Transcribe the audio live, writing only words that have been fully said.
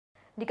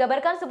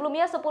Dikabarkan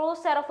sebelumnya 10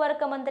 server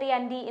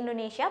kementerian di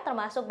Indonesia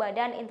termasuk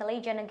Badan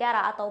Intelijen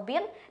Negara atau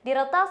BIN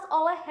diretas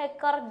oleh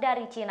hacker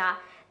dari Cina.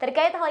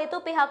 Terkait hal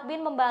itu pihak BIN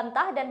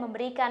membantah dan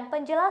memberikan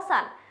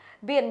penjelasan.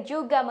 BIN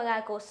juga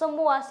mengaku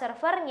semua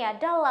servernya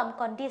dalam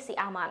kondisi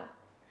aman.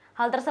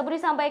 Hal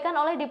tersebut disampaikan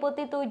oleh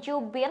Deputi 7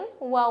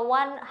 BIN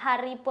Wawan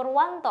Hari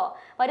Purwanto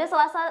pada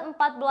Selasa 14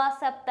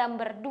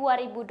 September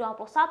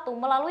 2021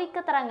 melalui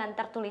keterangan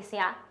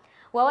tertulisnya.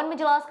 Wawan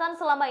menjelaskan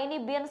selama ini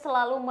BIN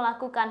selalu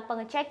melakukan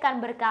pengecekan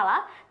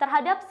berkala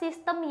terhadap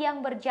sistem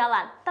yang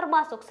berjalan,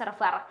 termasuk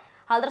server.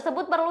 Hal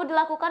tersebut perlu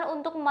dilakukan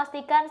untuk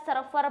memastikan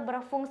server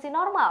berfungsi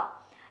normal.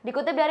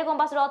 Dikutip dari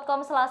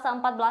kompas.com Selasa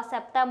 14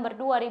 September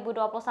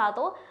 2021,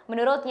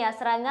 menurutnya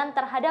serangan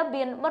terhadap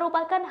BIN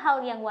merupakan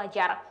hal yang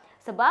wajar.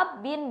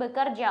 Sebab BIN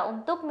bekerja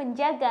untuk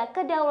menjaga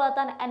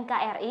kedaulatan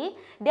NKRI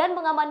dan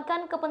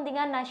mengamankan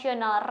kepentingan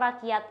nasional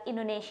rakyat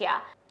Indonesia.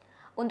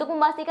 Untuk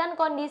memastikan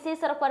kondisi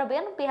server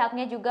BIN,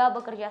 pihaknya juga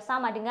bekerja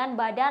sama dengan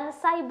Badan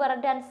Cyber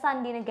dan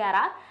Sandi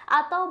Negara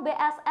atau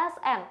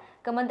BSSN,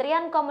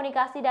 Kementerian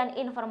Komunikasi dan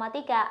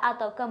Informatika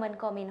atau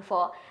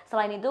Kemenkominfo.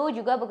 Selain itu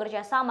juga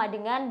bekerja sama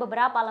dengan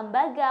beberapa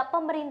lembaga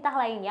pemerintah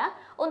lainnya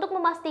untuk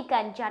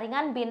memastikan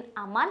jaringan BIN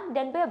aman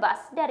dan bebas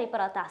dari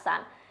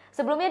peretasan.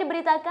 Sebelumnya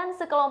diberitakan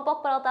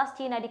sekelompok peretas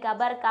Cina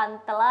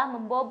dikabarkan telah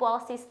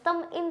membobol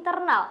sistem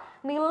internal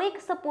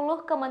milik 10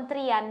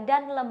 kementerian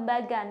dan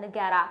lembaga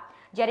negara.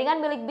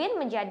 Jaringan milik BIN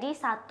menjadi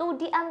satu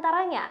di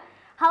antaranya.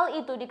 Hal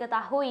itu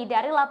diketahui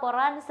dari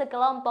laporan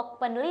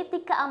sekelompok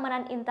peneliti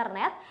keamanan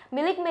internet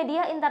milik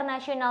media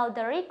internasional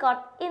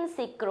Terkait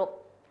Insi Group.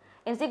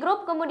 Insi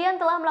Group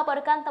kemudian telah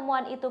melaporkan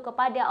temuan itu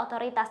kepada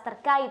otoritas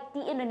terkait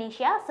di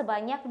Indonesia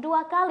sebanyak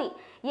 2 kali,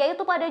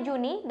 yaitu pada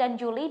Juni dan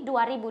Juli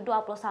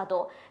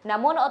 2021.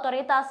 Namun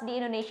otoritas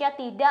di Indonesia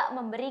tidak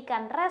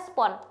memberikan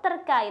respon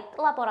terkait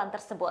laporan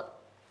tersebut.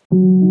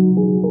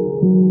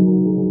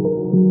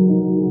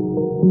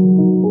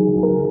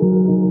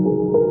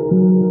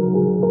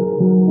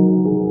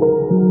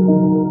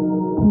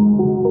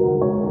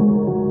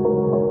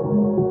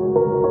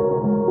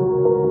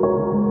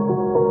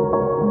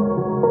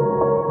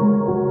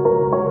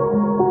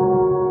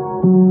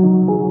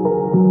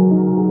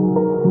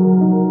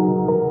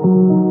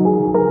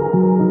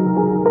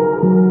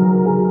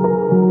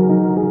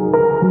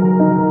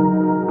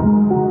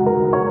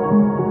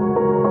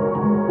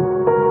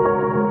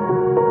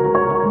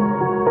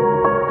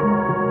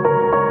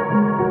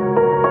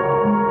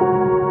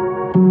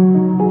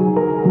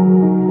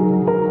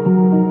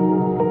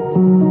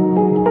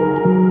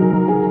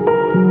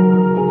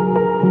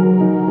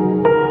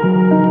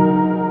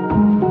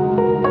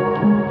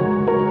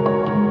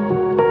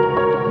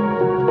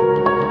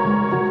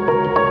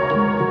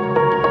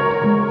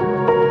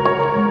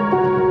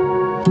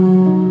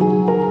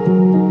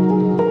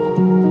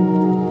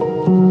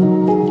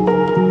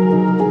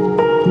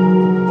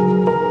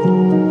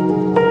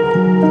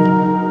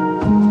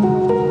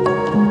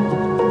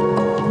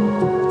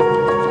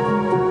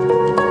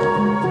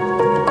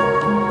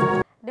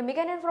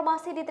 Demikian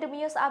informasi di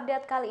Tribunnews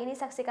Update kali ini.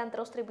 Saksikan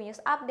terus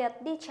Tribunnews Update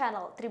di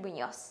channel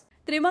Tribunnews.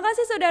 Terima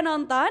kasih sudah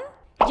nonton.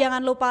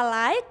 Jangan lupa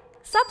like,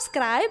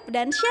 subscribe,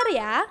 dan share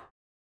ya.